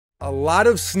A lot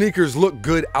of sneakers look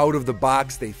good out of the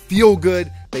box. They feel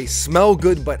good, they smell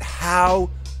good, but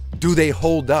how do they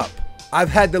hold up? I've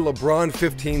had the LeBron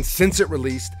 15 since it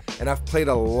released, and I've played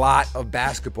a lot of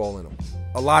basketball in them.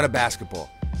 A lot of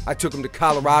basketball. I took them to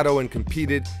Colorado and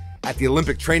competed at the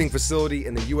Olympic Training Facility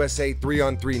in the USA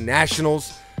 3-on-3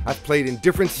 Nationals. I've played in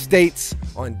different states,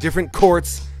 on different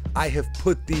courts. I have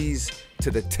put these to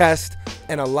the test,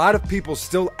 and a lot of people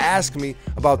still ask me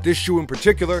about this shoe in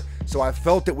particular, so I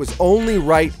felt it was only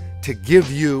right to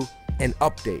give you an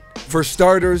update. For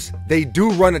starters, they do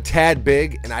run a tad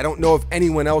big, and I don't know if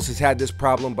anyone else has had this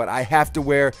problem, but I have to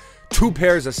wear 2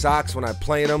 pairs of socks when I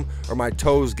play in them or my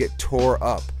toes get tore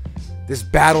up. This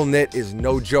battle knit is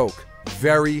no joke,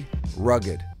 very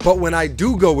rugged. But when I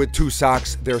do go with 2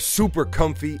 socks, they're super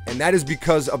comfy, and that is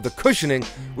because of the cushioning,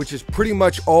 which is pretty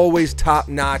much always top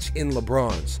notch in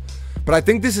LeBrons. But I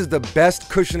think this is the best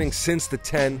cushioning since the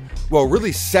 10, well,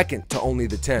 really second to only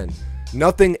the 10.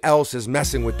 Nothing else is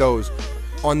messing with those.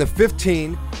 On the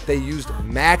 15, they used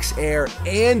Max Air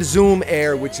and Zoom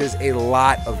Air, which is a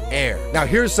lot of air. Now,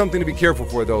 here's something to be careful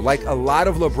for though. Like a lot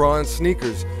of LeBron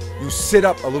sneakers, you sit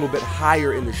up a little bit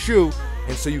higher in the shoe,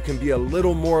 and so you can be a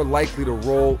little more likely to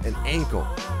roll an ankle.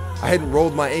 I hadn't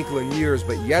rolled my ankle in years,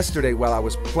 but yesterday while I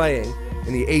was playing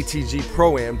in the ATG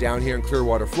Pro-Am down here in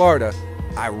Clearwater, Florida,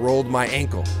 I rolled my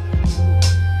ankle.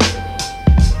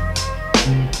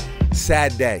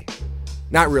 Sad day.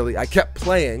 Not really, I kept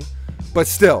playing, but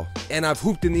still. And I've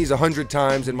hooped in these 100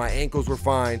 times and my ankles were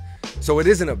fine. So it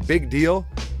isn't a big deal,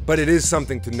 but it is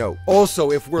something to note.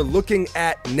 Also, if we're looking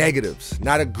at negatives,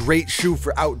 not a great shoe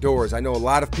for outdoors. I know a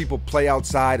lot of people play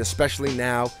outside, especially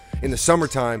now in the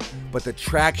summertime, but the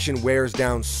traction wears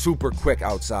down super quick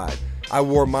outside. I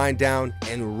wore mine down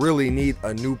and really need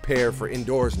a new pair for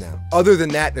indoors now. Other than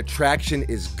that, the traction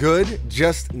is good,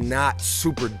 just not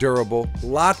super durable.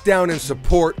 Lockdown and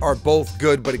support are both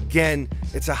good, but again,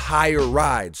 it's a higher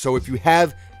ride. So if you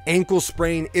have ankle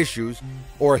sprain issues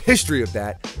or a history of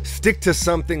that, stick to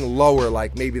something lower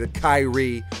like maybe the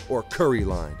Kyrie or Curry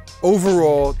line.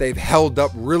 Overall, they've held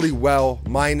up really well,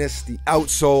 minus the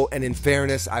outsole, and in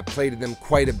fairness, I played in them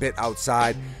quite a bit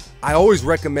outside. I always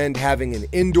recommend having an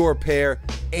indoor pair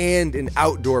and an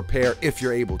outdoor pair if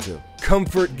you're able to.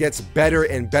 Comfort gets better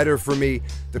and better for me.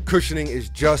 The cushioning is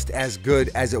just as good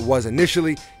as it was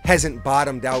initially, hasn't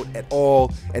bottomed out at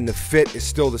all, and the fit is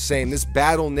still the same. This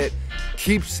battle knit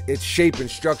keeps its shape and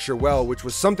structure well, which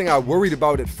was something I worried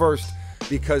about at first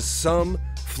because some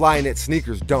fly knit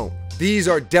sneakers don't. These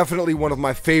are definitely one of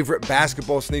my favorite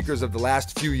basketball sneakers of the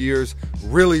last few years.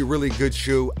 Really, really good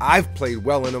shoe. I've played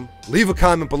well in them. Leave a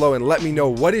comment below and let me know,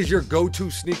 what is your go-to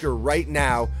sneaker right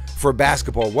now for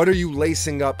basketball? What are you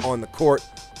lacing up on the court?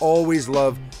 Always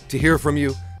love to hear from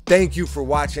you. Thank you for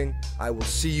watching. I will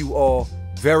see you all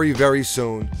very, very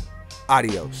soon.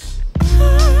 Adios.